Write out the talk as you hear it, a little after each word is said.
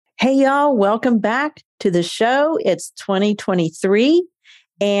Hey, y'all, welcome back to the show. It's 2023,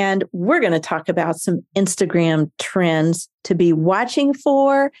 and we're going to talk about some Instagram trends to be watching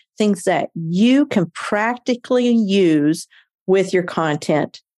for, things that you can practically use with your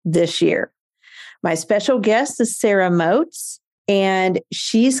content this year. My special guest is Sarah Moats, and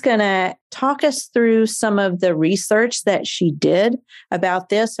she's going to talk us through some of the research that she did about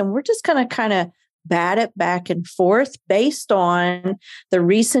this, and we're just going to kind of bat it back and forth based on the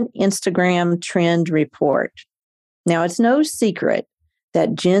recent Instagram trend report. Now, it's no secret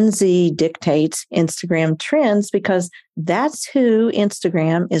that Gen Z dictates Instagram trends because that's who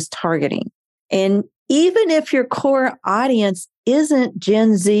Instagram is targeting. And even if your core audience isn't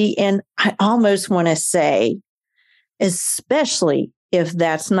Gen Z, and I almost want to say, especially if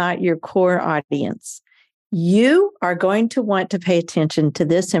that's not your core audience, you are going to want to pay attention to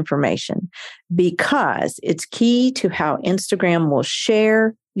this information because it's key to how Instagram will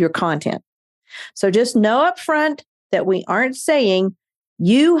share your content. So just know up front that we aren't saying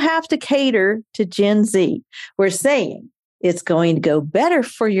you have to cater to Gen Z. We're saying it's going to go better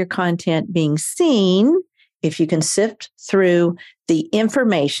for your content being seen if you can sift through the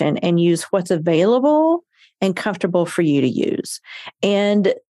information and use what's available and comfortable for you to use.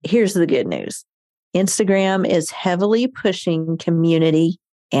 And here's the good news. Instagram is heavily pushing community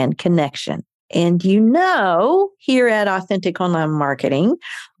and connection. And here at Authentic Online Marketing,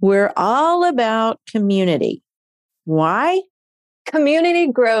 we're all about community. Why?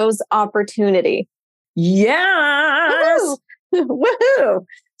 Community grows opportunity. Yes! Woohoo!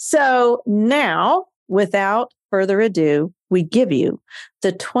 So now, without further ado, we give you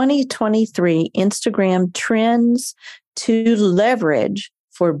the 2023 Instagram trends to leverage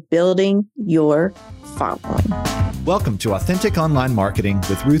for building your following. Welcome to Authentic Online Marketing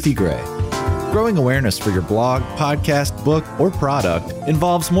with Ruthie Gray. Growing awareness for your blog, podcast, book, or product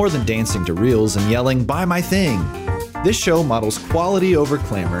involves more than dancing to reels and yelling, "Buy my thing." This show models quality over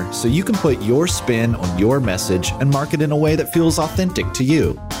clamor so you can put your spin on your message and market in a way that feels authentic to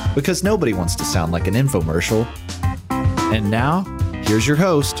you, because nobody wants to sound like an infomercial. And now, here's your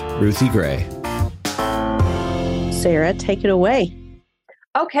host, Ruthie Gray. Sarah, take it away.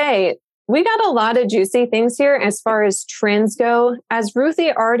 Okay, we got a lot of juicy things here as far as trends go. As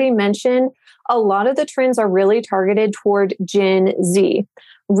Ruthie already mentioned, a lot of the trends are really targeted toward Gen Z.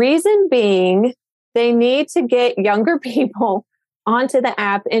 Reason being, they need to get younger people onto the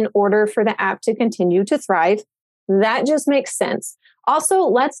app in order for the app to continue to thrive. That just makes sense. Also,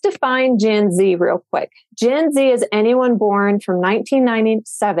 let's define Gen Z real quick. Gen Z is anyone born from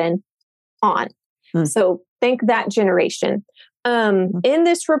 1997 on. So think that generation. In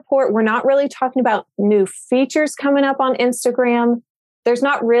this report, we're not really talking about new features coming up on Instagram. There's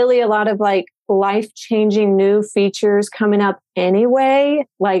not really a lot of life-changing new features coming up anyway.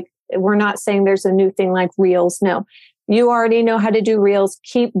 We're not saying there's a new thing like Reels. No, you already know how to do Reels.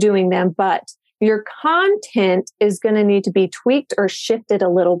 Keep doing them, but your content is going to need to be tweaked or shifted a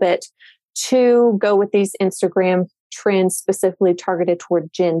little bit to go with these Instagram trends specifically targeted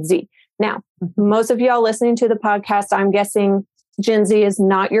toward Gen Z. Now, most of y'all listening to the podcast, I'm guessing Gen Z is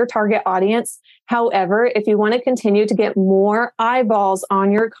not your target audience. However, if you want to continue to get more eyeballs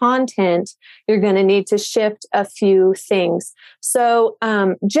on your content, you're going to need to shift a few things. So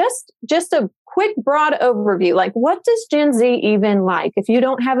just a quick broad overview, what does Gen Z even like? If you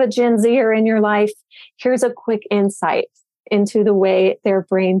don't have a Gen Zer in your life, here's a quick insight into the way their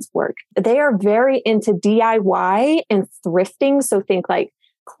brains work. They are very into DIY and thrifting. So think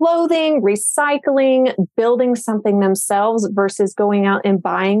clothing, recycling, building something themselves versus going out and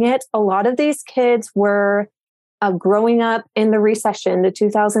buying it. A lot of these kids were growing up in the recession, the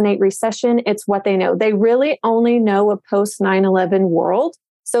 2008 recession. It's what they know. They really only know a post 9/11 world.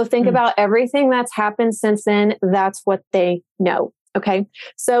 So think about everything that's happened since then. That's what they know. Okay.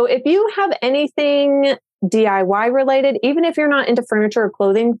 So if you have anything DIY related, even if you're not into furniture or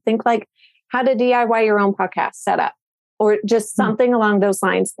clothing, think how to DIY your own podcast setup. Or just something along those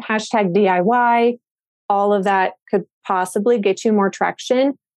lines. Hashtag DIY, all of that could possibly get you more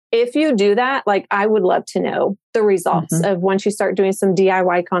traction. If you do that, I would love to know the results of once you start doing some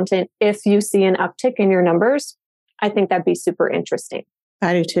DIY content. If you see an uptick in your numbers, I think that'd be super interesting.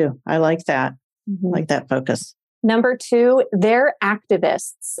 I do too. I like that. Like that focus. Number 2, they're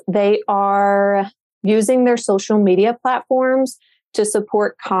activists. They are using their social media platforms to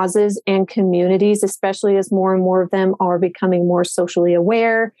support causes and communities, especially as more and more of them are becoming more socially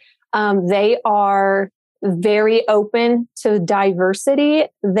aware. They are very open to diversity.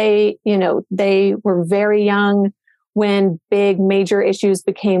 They were very young when big major issues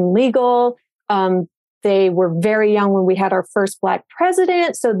became legal. They were very young when we had our first Black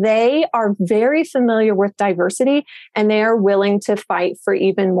president. So they are very familiar with diversity and they are willing to fight for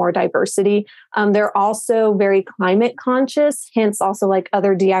even more diversity. They're also very climate conscious, hence also like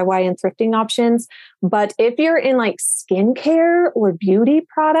other DIY and thrifting options. But if you're in like skincare or beauty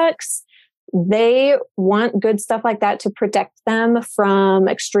products, they want good stuff like that to protect them from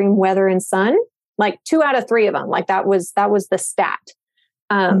extreme weather and sun. Like 2 out of 3 of them, like that was the stat.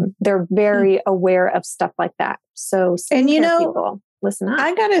 They're very aware of stuff like that. So, and people, listen up.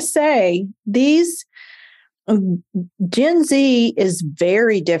 I gotta say, these Gen Z is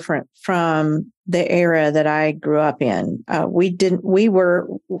very different from the era that I grew up in. We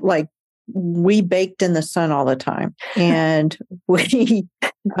baked in the sun all the time, and we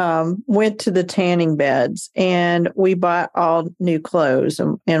went to the tanning beds, and we bought all new clothes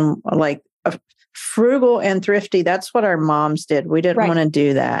and like frugal and thrifty. That's what our moms did. We didn't want to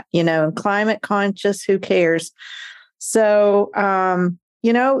do that, and climate conscious, who cares? So,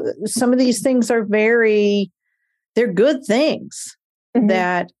 some of these things are they're good things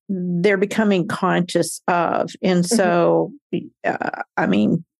that they're becoming conscious of. And so,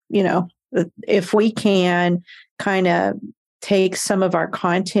 if we can kind of take some of our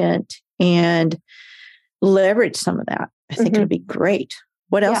content and leverage some of that, I think it'll be great.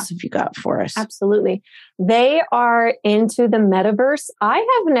 What else have you got for us? Absolutely. They are into the metaverse. I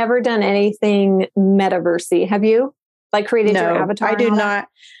have never done anything metaversey. Have you? Like created your avatar? I do not.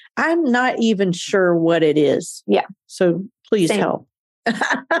 I'm not even sure what it is. Yeah. So please help.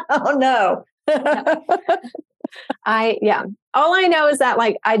 Oh no. All I know is that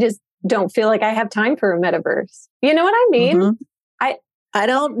like, I just don't feel like I have time for a metaverse. You know what I mean? I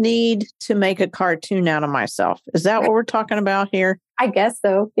don't need to make a cartoon out of myself. Is that what we're talking about here? I guess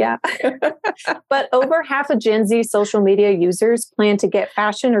so. Yeah. But over half of Gen Z social media users plan to get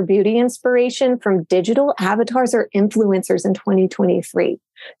fashion or beauty inspiration from digital avatars or influencers in 2023.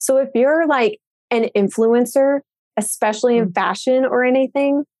 So if you're like an influencer, especially in fashion or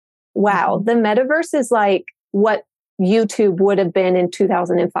anything, wow, the metaverse is like what YouTube would have been in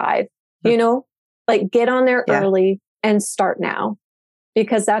 2005. Like get on there early and start now,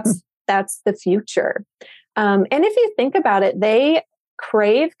 because that's the future. And if you think about it, they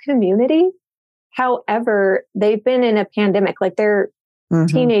crave community. However, they've been in a pandemic, like they're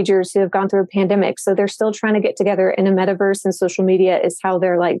teenagers who have gone through a pandemic. So they're still trying to get together in a metaverse, and social media is how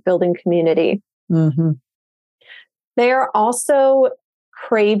they're like building community. They are also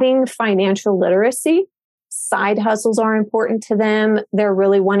craving financial literacy. Side hustles are important to them. They're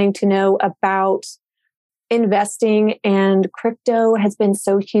really wanting to know about investing, and crypto has been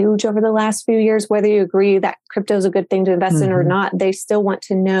so huge over the last few years. Whether you agree that crypto is a good thing to invest in or not, they still want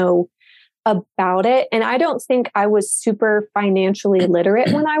to know about it. And I don't think I was super financially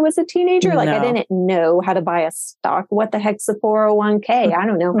literate when I was a teenager. Like I didn't know how to buy a stock. What the heck's a 401k? I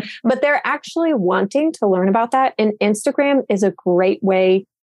don't know. But they're actually wanting to learn about that. And Instagram is a great way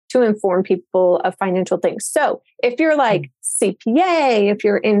to inform people of financial things. So if you're like CPA, if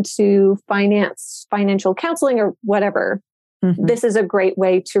you're into finance, financial counseling or whatever, this is a great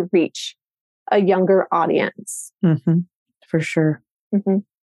way to reach a younger audience. For sure.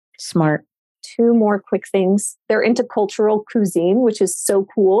 Smart. 2 more quick things. They're into cultural cuisine, which is so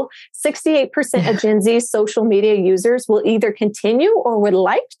cool. 68% of Gen Z social media users will either continue or would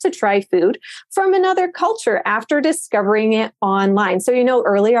like to try food from another culture after discovering it online. So,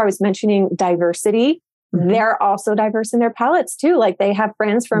 earlier I was mentioning diversity. They're also diverse in their palates too. Like they have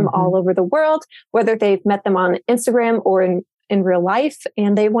friends from all over the world, whether they've met them on Instagram or in real life,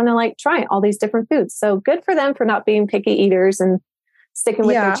 and they want to like try all these different foods. So good for them for not being picky eaters and sticking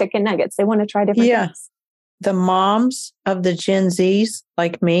with their chicken nuggets. They want to try different things. The moms of the Gen Zs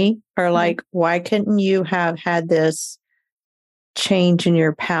like me are like, why couldn't you have had this change in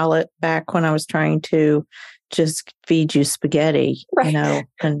your palate back when I was trying to just feed you spaghetti,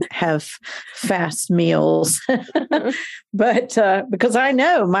 and have fast meals? But because I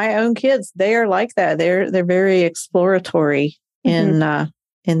know my own kids, they are like that. They're very exploratory in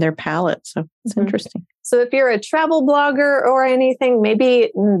their palate. So it's interesting. So if you're a travel blogger or anything,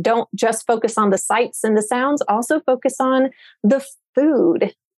 maybe don't just focus on the sights and the sounds, also focus on the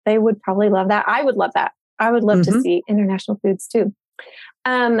food. They would probably love that. I would love that. I would love to see international foods too.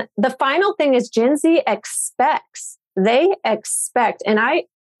 The final thing is Gen Z expects. They expect, and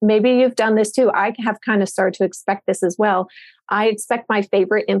maybe you've done this too. I have kind of started to expect this as well. I expect my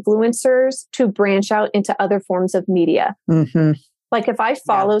favorite influencers to branch out into other forms of media. Like if I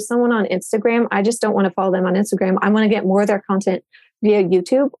follow someone on Instagram, I just don't want to follow them on Instagram. I want to get more of their content via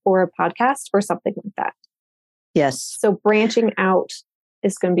YouTube or a podcast or something like that. Yes. So branching out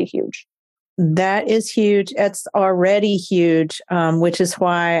is going to be huge. That is huge. It's already huge, which is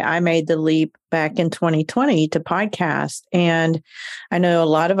why I made the leap back in 2020 to podcast. And I know a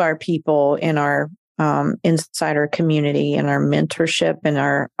lot of our people in our insider community and our mentorship and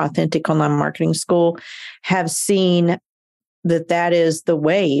our Authentic Online Marketing School have seen that is the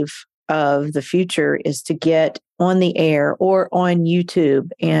wave of the future, is to get on the air or on YouTube.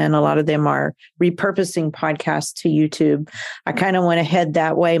 And a lot of them are repurposing podcasts to YouTube. I kind of want to head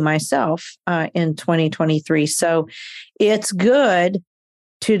that way myself in 2023. So it's good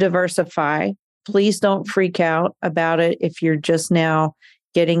to diversify. Please don't freak out about it if you're just now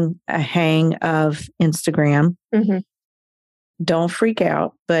getting a hang of Instagram. Mm-hmm. Don't freak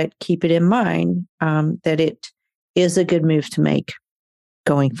out, but keep it in mind that it is a good move to make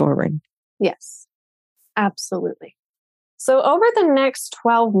going forward. Yes, absolutely. So over the next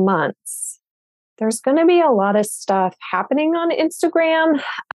 12 months, there's going to be a lot of stuff happening on Instagram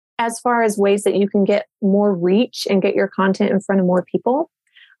as far as ways that you can get more reach and get your content in front of more people.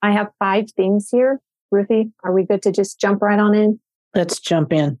 I have 5 things here. Ruthie, are we good to just jump right on in? Let's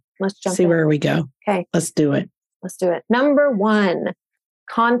jump in. Let's jump See in. where we go. Okay. Let's do it. Let's do it. Number 1,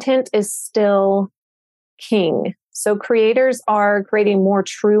 content is still king. So creators are creating more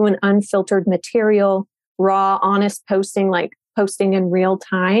true and unfiltered material, raw, honest posting, like posting in real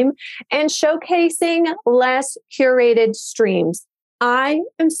time, and showcasing less curated streams. I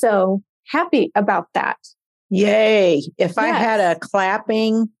am so happy about that. Yay. If I had a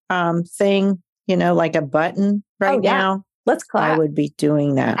clapping thing, like a button now, let's clap. I would be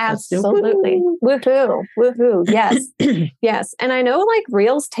doing that. Absolutely. Woohoo. Woohoo. Yes. Yes. And I know like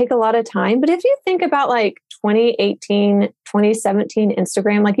reels take a lot of time, but if you think about like 2018, 2017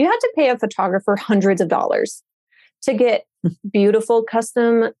 Instagram, like you had to pay a photographer hundreds of dollars to get beautiful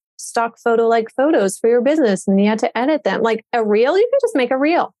custom stock photo like photos for your business. And you had to edit them. Like a reel, you can just make a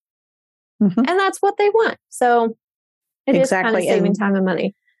reel. Mm-hmm. And that's what they want. So it is kind of saving time and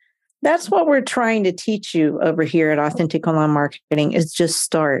money. That's what we're trying to teach you over here at Authentic Online Marketing, is just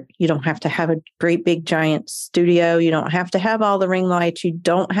start. You don't have to have a great big giant studio. You don't have to have all the ring lights. You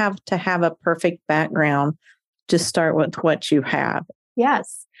don't have to have a perfect background. Just start with what you have.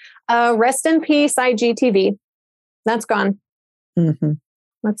 Yes. Rest in peace, IGTV. That's gone. Mm-hmm.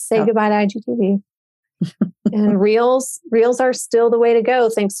 Let's say goodbye to IGTV. And reels are still the way to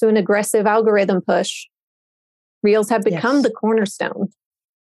go, thanks to an aggressive algorithm push. Reels have become the cornerstone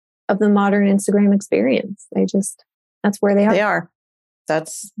of the modern Instagram experience. That's where they are. They are.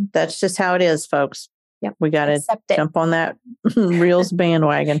 That's just how it is, folks. Yep. We got to jump on that Reels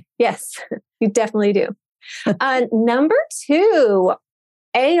bandwagon. Yes, you definitely do. Number 2,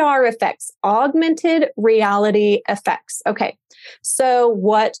 AR effects, augmented reality effects. Okay. So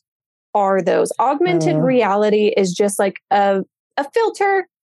what are those? Augmented reality is just like a filter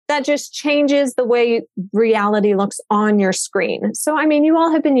that just changes the way reality looks on your screen. So, I mean, you all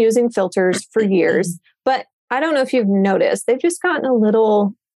have been using filters for years, but I don't know if you've noticed, they've just gotten a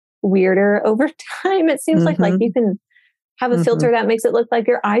little weirder over time. It seems like you can have a filter that makes it look like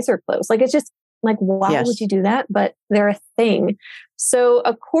your eyes are closed. Like, it's just like, why would you do that? But they're a thing. So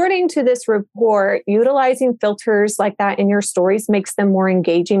according to this report, utilizing filters like that in your stories makes them more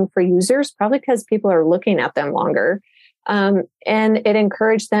engaging for users, probably because people are looking at them longer. And it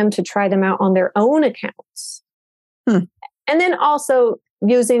encouraged them to try them out on their own accounts. And then also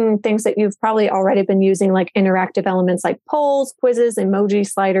using things that you've probably already been using, like interactive elements like polls, quizzes, emoji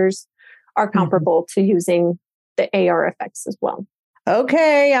sliders, are comparable to using the AR effects as well.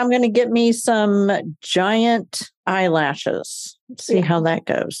 Okay, I'm going to get me some giant eyelashes. See how that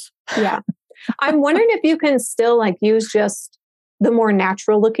goes. Yeah. I'm wondering if you can still like use just the more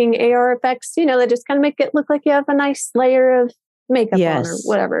natural looking AR effects, that just kind of make it look like you have a nice layer of makeup on or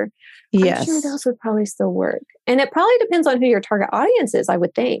whatever. I'm sure those would probably still work. And it probably depends on who your target audience is, I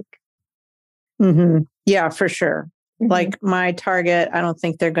would think. Mm-hmm. Yeah, for sure. Mm-hmm. Like my target, I don't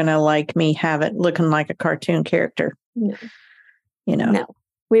think they're going to like me have it looking like a cartoon character. No. No,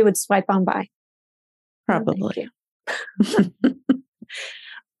 we would swipe on by. Probably.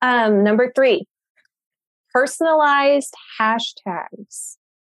 Number 3, personalized hashtags.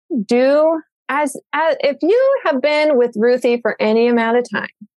 Do as if you have been with Ruthie for any amount of time,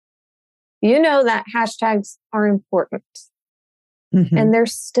 you know that hashtags are important. And they're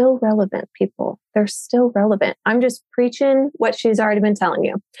still relevant, people. They're still relevant. I'm just preaching what she's already been telling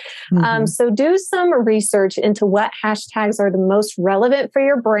you. So do some research into what hashtags are the most relevant for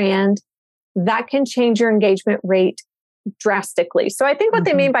your brand that can change your engagement rate drastically. So I think what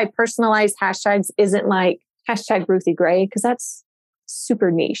they mean by personalized hashtags isn't like hashtag Ruthie Gray, because that's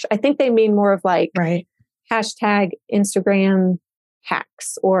super niche. I think they mean more of like hashtag Instagram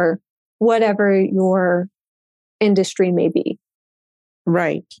hacks or whatever your industry may be.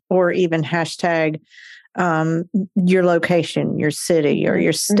 Right. Or even hashtag your location, your city, or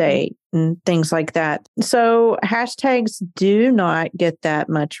your state, and things like that. So hashtags do not get that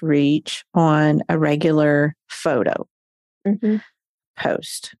much reach on a regular photo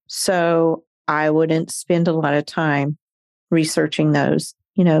post. So I wouldn't spend a lot of time researching those,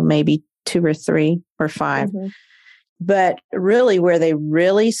 maybe 2 or 3 or 5. But really where they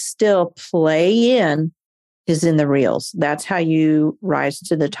really still play in is in the reels. That's how you rise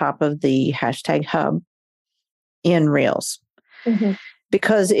to the top of the hashtag hub in reels.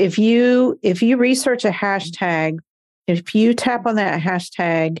 Because if you research a hashtag, if you tap on that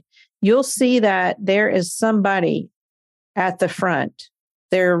hashtag, you'll see that there is somebody at the front.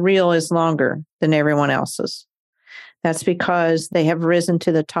 Their reel is longer than everyone else's. That's because they have risen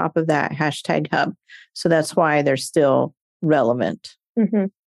to the top of that hashtag hub. So that's why they're still relevant.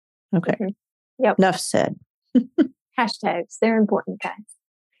 Okay. Yep. Enough said. Hashtags, they're important, guys.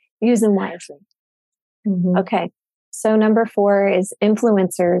 Use them wisely. Okay. So number 4 is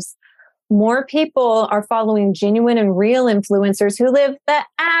influencers. More people are following genuine and real influencers who live the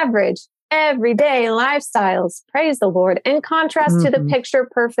average, everyday lifestyles. Praise the Lord. In contrast to the picture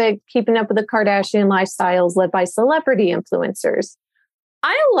perfect, keeping up with the Kardashian lifestyles led by celebrity influencers.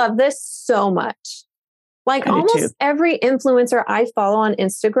 I love this so much. Like almost every influencer I follow on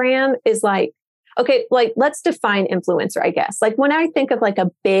Instagram is like, okay, like let's define influencer, I guess. Like when I think of like a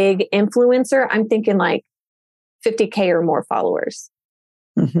big influencer, I'm thinking like 50K or more followers.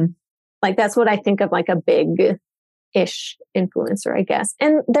 Like that's what I think of like a big-ish influencer, I guess.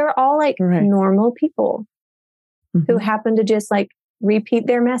 And they're all like normal people who happen to just like repeat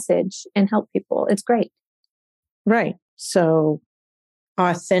their message and help people. It's great. Right. So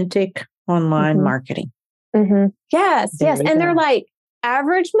authentic online marketing. Yes. And they're like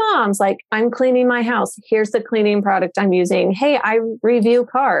average moms, like I'm cleaning my house. Here's the cleaning product I'm using. Hey, I review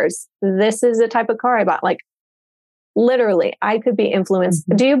cars. This is the type of car I bought. Like literally, I could be influenced.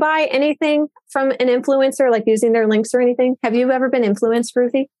 Do you buy anything from an influencer, like using their links or anything? Have you ever been influenced,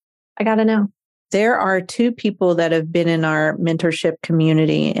 Ruthie? I got to know. There are 2 people that have been in our mentorship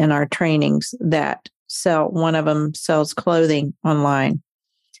community in our trainings that sell. One of them sells clothing online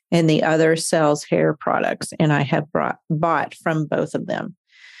and the other sells hair products. And I have bought from both of them.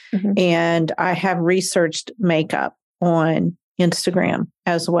 And I have researched makeup on Instagram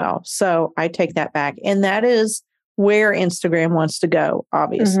as well. So I take that back. And that is where Instagram wants to go,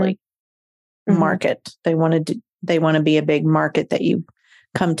 obviously. Market. They want to be a big market that you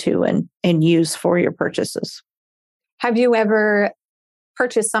come to and use for your purchases. Have you ever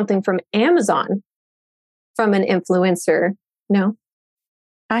purchased something from Amazon from an influencer? No?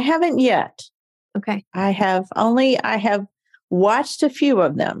 I haven't yet. Okay. I have watched a few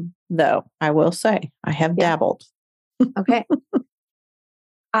of them, though. I will say I have dabbled. Okay.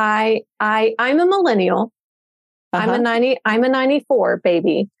 I'm a millennial. I'm a 94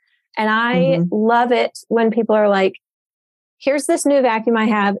 baby. And I love it when people are like, here's this new vacuum I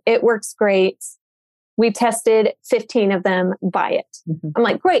have. It works great. We tested 15 of them. Buy it. I'm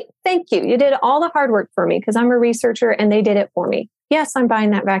like, great. Thank you. You did all the hard work for me because I'm a researcher and they did it for me. Yes, I'm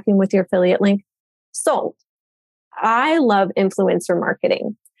buying that vacuum with your affiliate link. Sold. I love influencer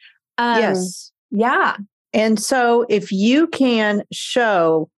marketing. Yes. Yeah. And so if you can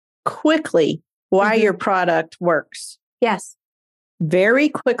show quickly why your product works. Yes. Very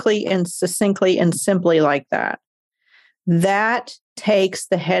quickly and succinctly and simply like that. That takes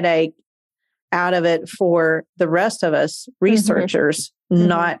the headache out of it for the rest of us researchers,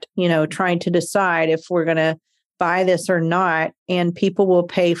 not, trying to decide if we're going to buy this or not. And people will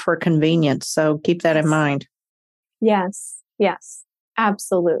pay for convenience. So keep that in mind. Yes. Yes,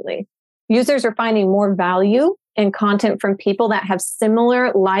 absolutely. Users are finding more value in content from people that have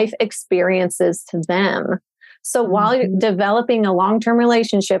similar life experiences to them. So while you're developing a long-term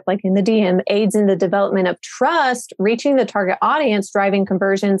relationship, like in the DM, aids in the development of trust, reaching the target audience, driving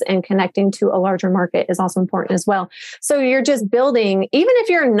conversions, and connecting to a larger market is also important as well. So you're just building, even if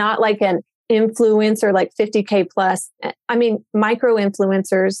you're not like an influencer, like 50K plus, I mean, micro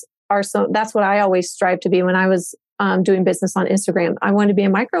influencers are that's what I always strive to be when I was doing business on Instagram. I wanted to be a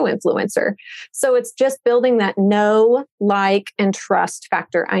micro influencer. So it's just building that know, like, and trust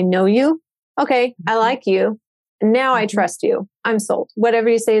factor. I know you. Okay. I like you. Now I trust you. I'm sold. Whatever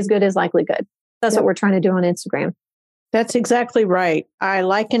you say is good is likely good. That's what we're trying to do on Instagram. That's exactly right. I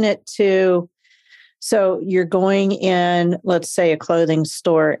liken it to, so you're going in, let's say a clothing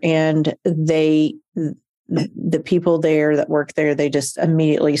store, and the people there that work there, they just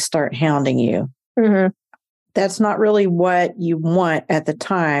immediately start hounding you. that's not really what you want at the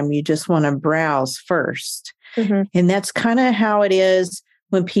time. You just want to browse first. Mm-hmm. And that's kind of how it is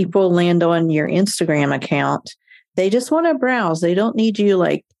when people land on your Instagram account. They just want to browse. They don't need you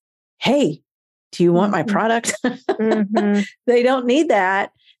like, hey, do you want my product? Mm-hmm. They don't need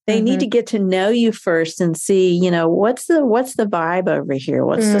that. They need to get to know you first and see, what's the vibe over here?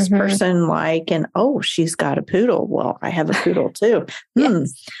 What's this person like? And she's got a poodle. Well, I have a poodle too.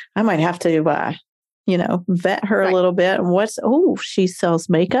 Yes. I might have to vet her a little bit. And she sells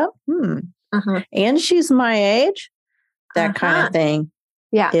makeup. And she's my age. That kind of thing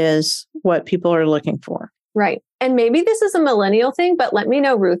is what people are looking for. Right. And maybe this is a millennial thing, but let me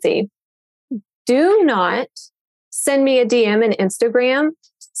know, Ruthie. Do not send me a DM in Instagram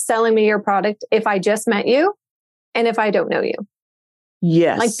selling me your product if I just met you and if I don't know you.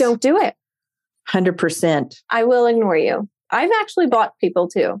 Yes. Like, don't do it. 100%. I will ignore you. I've actually bought people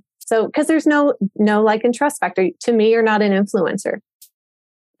too. So, because there's no like and trust factor. To me, you're not an influencer.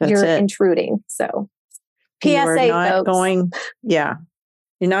 You're intruding. So, PSA, folks.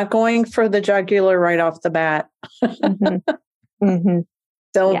 You're not going for the jugular right off the bat.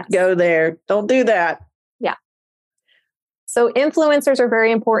 Don't go there. Don't do that. Yeah. So influencers are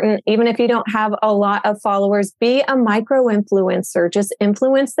very important. Even if you don't have a lot of followers, be a micro influencer. Just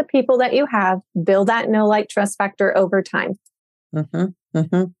influence the people that you have. Build that know, like, trust factor over time.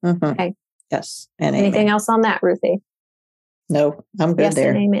 Okay. Yes. And anything else on that, Ruthie? No, I'm good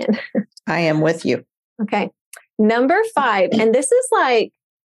there. And amen. I am with you. Okay. Number 5. And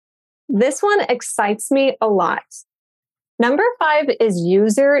this one excites me a lot. Number 5 is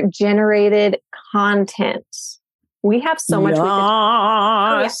user-generated content. We have so much.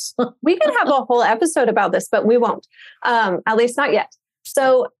 We could have a whole episode about this, but we won't. At least not yet.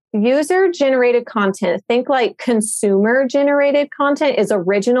 So user-generated content, think like consumer-generated content is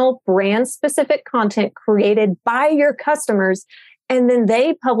original brand-specific content created by your customers, and then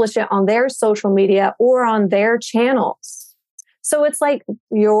they publish it on their social media or on their channels. So it's like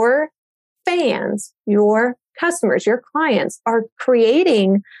your fans, your customers, your clients are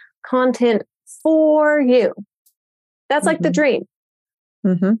creating content for you. That's like the dream.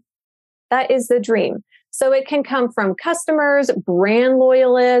 That is the dream. So it can come from customers, brand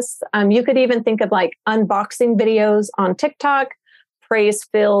loyalists. You could even think of like unboxing videos on TikTok,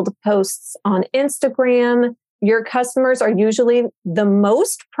 praise-filled posts on Instagram. Your customers are usually the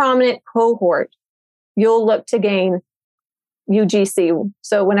most prominent cohort you'll look to gain UGC.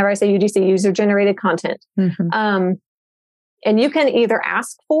 So whenever I say UGC, user-generated content. And you can either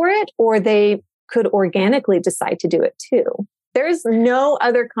ask for it or they could organically decide to do it too. There's no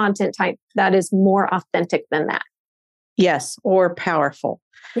other content type that is more authentic than that. Yes, or powerful.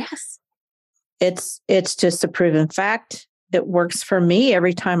 Yes. It's just a proven fact. It works for me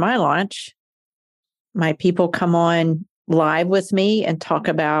every time I launch. My people come on live with me and talk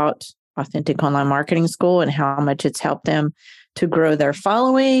about Authentic Online Marketing School and how much it's helped them to grow their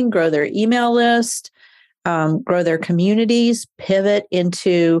following, grow their email list, grow their communities, pivot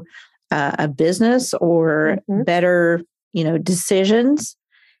into a business or better, decisions.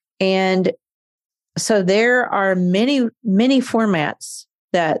 And so there are many, many formats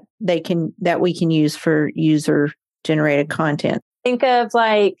that we can use for user generated content. Think of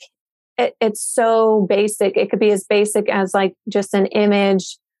like, it's so basic. It could be as basic as like just an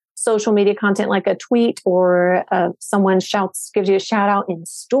image, social media content, like a tweet or someone gives you a shout out in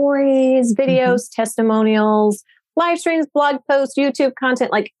stories, videos, testimonials, live streams, blog posts, YouTube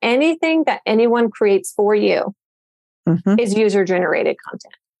content, like anything that anyone creates for you is user-generated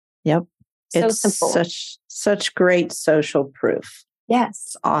content. Yep. So it's simple. Such great social proof. Yes.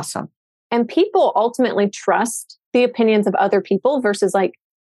 It's awesome. And people ultimately trust the opinions of other people versus like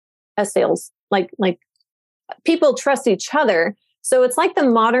a sales, like people trust each other. So it's like the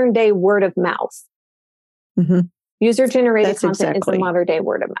modern day word of mouth. User-generated content is the modern day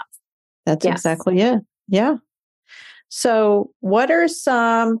word of mouth. That's exactly it. Yeah. So what are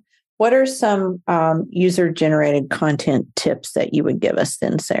some user-generated content tips that you would give us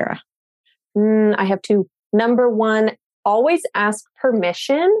then, Sarah? I have 2. Number 1, always ask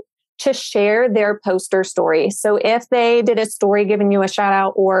permission to share their post or story. So if they did a story giving you a shout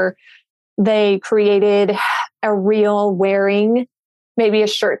out, or they created a reel wearing maybe a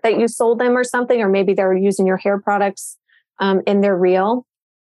shirt that you sold them or something, or maybe they're using your hair products in their reel,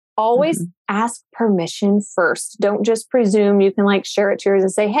 always ask permission first. Don't just presume you can like share it to yours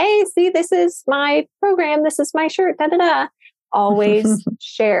and say, hey, see, this is my program. This is my shirt. Always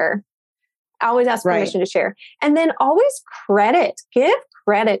share. Always ask permission to share. And then always give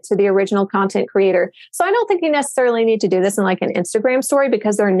credit to the original content creator. So I don't think you necessarily need to do this in like an Instagram story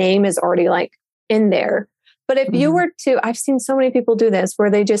because their name is already like in there. But if you were to, I've seen so many people do this where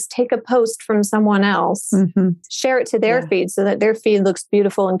they just take a post from someone else, share it to their feed so that their feed looks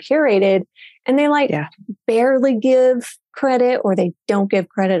beautiful and curated. And they barely give credit or they don't give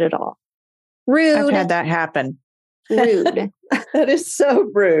credit at all. Rude. I've had that happen. Rude. That is so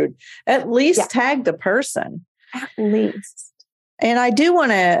rude. At least tag the person. At least. And I do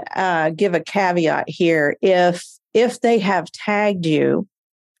want to give a caveat here. If they have tagged you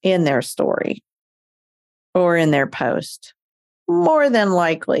in their story or in their post, more than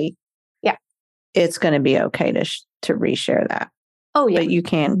likely, it's going to be okay to reshare that. Oh, yeah. But you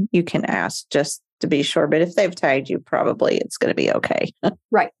can ask just to be sure. But if they've tagged you, probably it's going to be okay.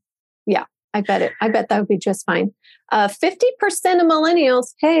 Right. Yeah. I bet that would be just fine. 50% of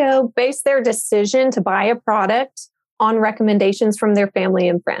millennials, base their decision to buy a product on recommendations from their family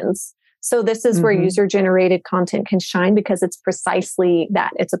and friends. So this is where user-generated content can shine because it's precisely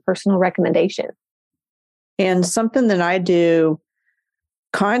that. It's a personal recommendation. And something that I do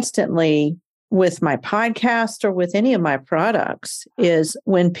constantly with my podcast or with any of my products is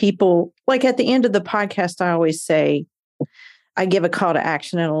when people, like at the end of the podcast, I always say, I give a call to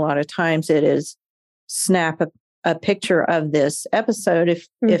action, and a lot of times it is snap a picture of this episode if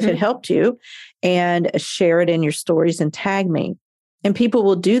it helped you and share it in your stories and tag me. And people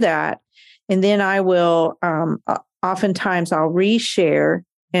will do that. And then I will, oftentimes I'll reshare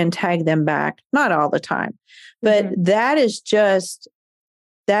and tag them back. Not all the time, but that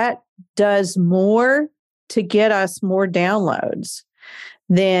does more to get us more downloads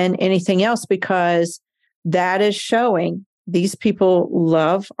than anything else, because that is showing these people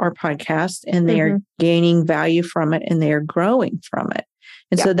love our podcast and they are gaining value from it and they are growing from it.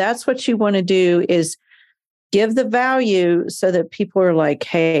 And so that's what you want to do, is give the value so that people are like,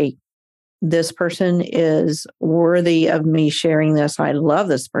 hey, this person is worthy of me sharing this. I love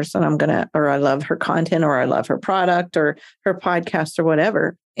this person. or I love her content, or I love her product or her podcast or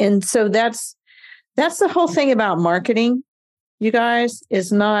whatever. And so that's the whole thing about marketing, you guys,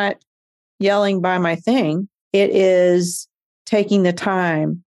 is not yelling buy my thing. It is taking the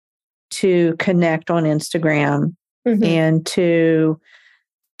time to connect on Instagram and to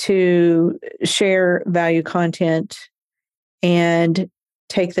share value content and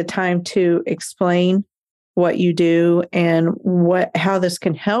take the time to explain what you do and how this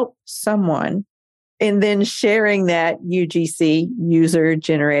can help someone, and then sharing that UGC,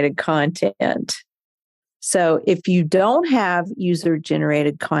 user-generated content. So if you don't have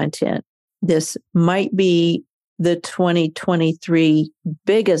user-generated content, this might be the 2023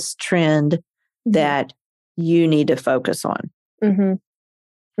 biggest trend that you need to focus on.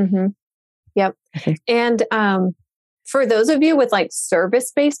 Yep. And for those of you with like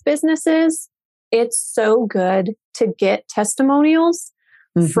service-based businesses, it's so good to get testimonials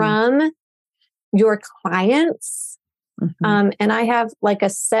from your clients. And I have like a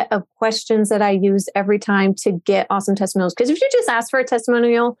set of questions that I use every time to get awesome testimonials. Because if you just ask for a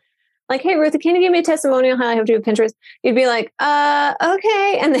testimonial, like, hey, Ruth, can you give me a testimonial how I have to do Pinterest? You'd be like,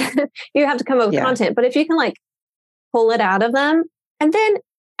 okay. And then you have to come up with content. But if you can like pull it out of them and then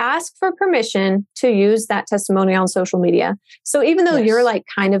ask for permission to use that testimonial on social media. So even though you're like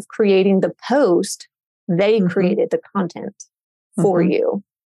kind of creating the post, they created the content for you.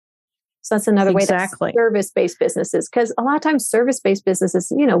 So that's another way that service-based businesses, because a lot of times service-based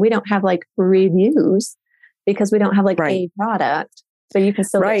businesses, we don't have like reviews because we don't have like a product. So you can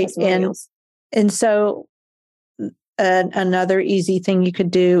still get testimonials. And so another easy thing you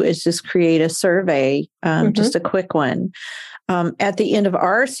could do is just create a survey, just a quick one. At the end of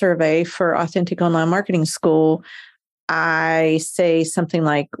our survey for Authentic Online Marketing School, I say something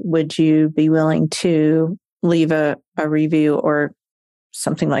like, would you be willing to leave a review or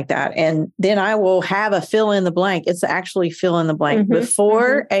something like that? And then I will have a fill in the blank. It's actually fill in the blank.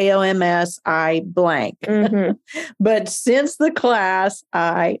 Before AOMS, I blank. But since the class,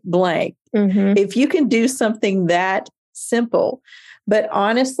 I blank. If you can do something that simple. But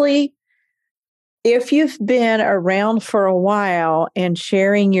honestly, if you've been around for a while and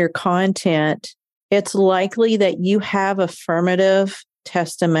sharing your content, it's likely that you have affirmative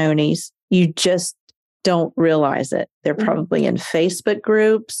testimonies. You just don't realize it. They're probably in Facebook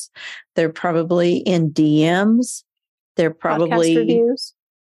groups. They're probably in DMs. They're probably podcast reviews.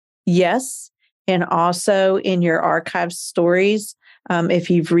 Yes. And also in your archive stories. If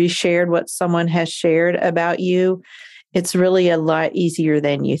you've reshared what someone has shared about you, it's really a lot easier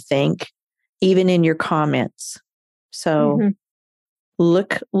than you think, even in your comments. So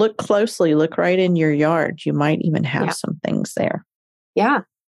look closely, look right in your yard. You might even have some things there. Yeah.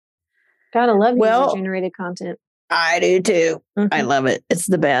 Gotta love user-generated content. I do too. I love it. It's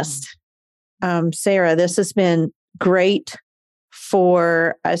the best. Sarah, this has been great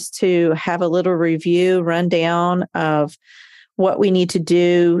for us to have a little review, rundown of what we need to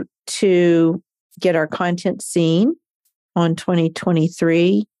do to get our content seen on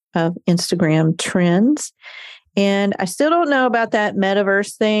 2023 of Instagram trends. And I still don't know about that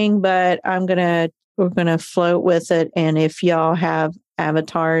metaverse thing, but we're gonna float with it. And if y'all have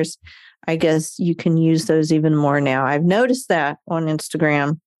avatars, I guess you can use those even more now. I've noticed that on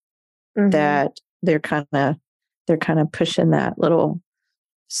Instagram that they're kind of pushing that little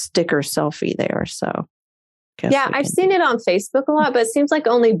sticker selfie there. So yeah, I've seen it on Facebook a lot, but it seems like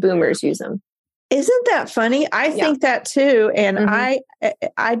only boomers use them. Isn't that funny? I think that too. And I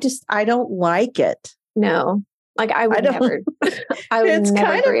don't like it. No, like I would never. I would it's never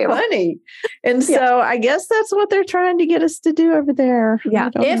kind agree of funny. And so I guess that's what they're trying to get us to do over there. Yeah.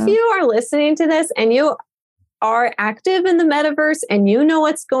 If you are listening to this and you are active in the metaverse and you know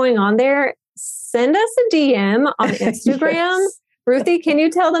what's going on there, send us a DM on Instagram. Yes. Ruthie, can you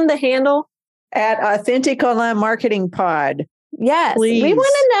tell them the handle? At Authentic Online Marketing Pod. Yes. Please. We want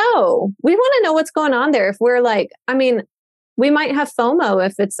to know. We want to know what's going on there. If we're like, I mean, we might have FOMO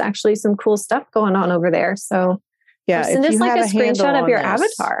if it's actually some cool stuff going on over there. So send us like a screenshot of your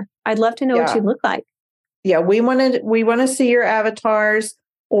avatar. I'd love to know what you look like. Yeah, we want to see your avatars,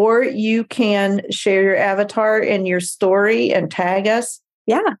 or you can share your avatar in your story and tag us.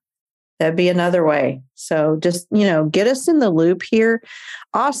 Yeah. That'd be another way. So just, get us in the loop here.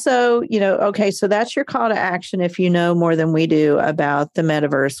 Also, okay, so that's your call to action if you know more than we do about the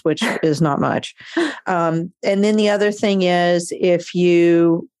metaverse, which is not much. And then the other thing is if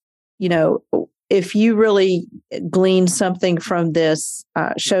you really glean something from this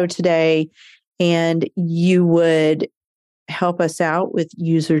show today and you would help us out with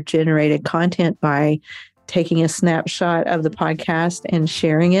user-generated content by taking a snapshot of the podcast and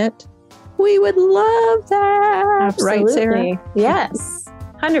sharing it, we would love that. Absolutely. Right, Sarah? Yes,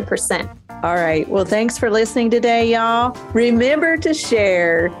 100%. All right. Well, thanks for listening today, y'all. Remember to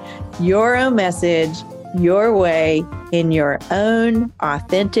share your own message your way in your own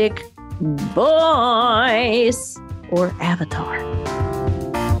authentic voice or avatar.